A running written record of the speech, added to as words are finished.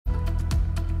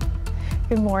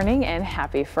Good morning and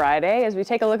happy Friday. As we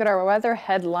take a look at our weather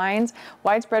headlines,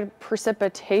 widespread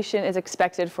precipitation is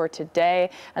expected for today,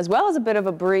 as well as a bit of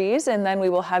a breeze, and then we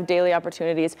will have daily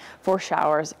opportunities for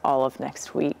showers all of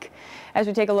next week. As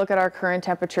we take a look at our current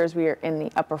temperatures, we are in the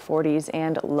upper 40s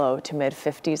and low to mid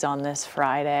 50s on this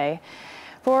Friday.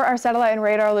 For our satellite and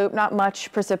radar loop, not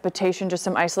much precipitation, just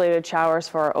some isolated showers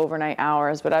for our overnight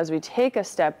hours. But as we take a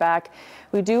step back,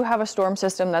 we do have a storm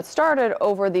system that started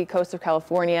over the coast of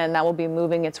California, and that will be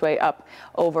moving its way up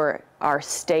over our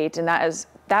state. And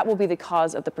that will be the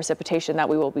cause of the precipitation that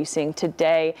we will be seeing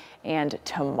today and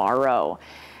tomorrow.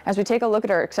 As we take a look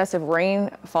at our excessive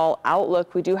rainfall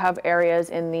outlook, we do have areas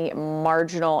in the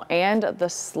marginal and the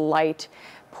slight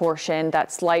portion.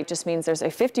 That slight just means there's a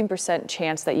 15%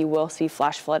 chance that you will see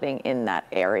flash flooding in that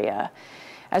area.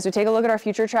 As we take a look at our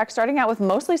future track, starting out with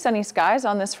mostly sunny skies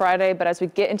on this Friday, but as we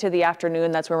get into the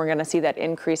afternoon, that's where we're going to see that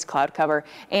increased cloud cover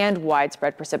and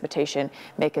widespread precipitation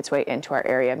make its way into our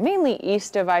area. Mainly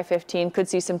east of I-15, could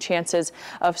see some chances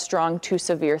of strong to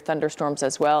severe thunderstorms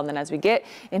as well. And then as we get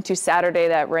into Saturday,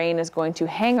 that rain is going to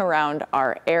hang around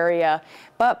our area,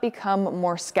 but become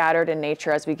more scattered in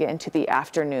nature as we get into the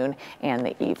afternoon and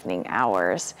the evening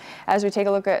hours. As we take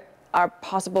a look at our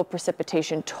possible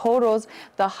precipitation totals,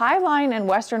 the high line in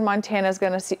western Montana is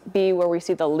going to be where we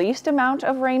see the least amount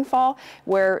of rainfall,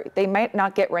 where they might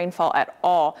not get rainfall at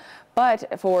all.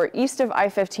 But for east of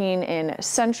I-15 in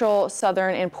central,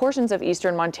 southern, and portions of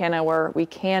eastern Montana, where we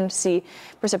can see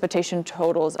precipitation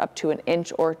totals up to 1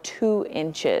 inch or 2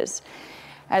 inches.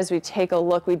 As we take a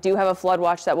look, we do have a flood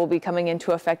watch that will be coming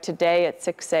into effect today at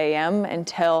 6 a.m.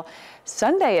 until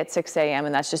Sunday at 6 a.m.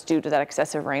 and that's just due to that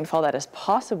excessive rainfall that is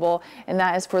possible, and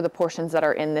that is for the portions that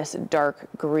are in this dark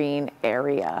green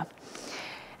area.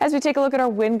 As we take a look at our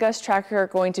wind gust tracker, we're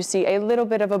going to see a little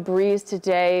bit of a breeze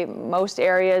today. Most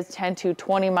areas 10 to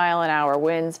 20 mile an hour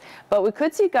winds, but we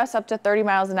could see gusts up to 30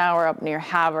 miles an hour up near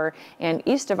Havre and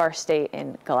east of our state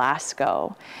in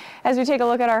Glasgow. As we take a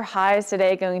look at our highs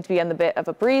today, going to be on the bit of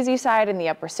a breezy side in the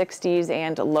upper 60s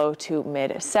and low to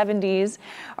mid 70s.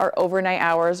 Our overnight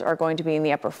hours are going to be in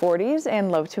the upper 40s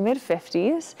and low to mid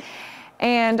 50s.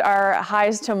 And our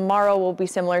highs tomorrow will be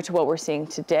similar to what we're seeing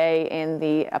today in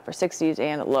the upper 60s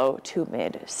and low to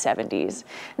mid 70s.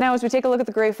 Now, as we take a look at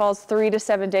the Great Falls, 3 to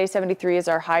 7 day, 73 is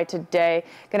our high today.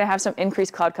 Going to have some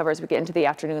increased cloud cover as we get into the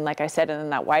afternoon, like I said, and then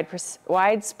that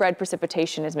widespread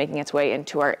precipitation is making its way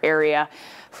into our area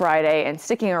Friday and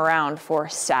sticking around for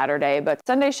Saturday. But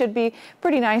Sunday should be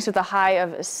pretty nice with a high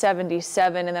of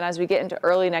 77. And then as we get into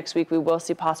early next week, we will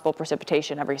see possible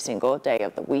precipitation every single day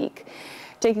of the week.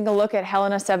 Taking a look at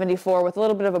Helena 74 with a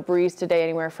little bit of a breeze today,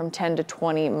 anywhere from 10 to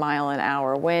 20 mile an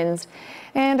hour winds.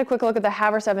 And a quick look at the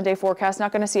Havre 7-day forecast.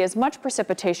 Not going to see as much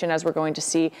precipitation as we're going to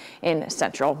see in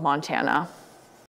central Montana.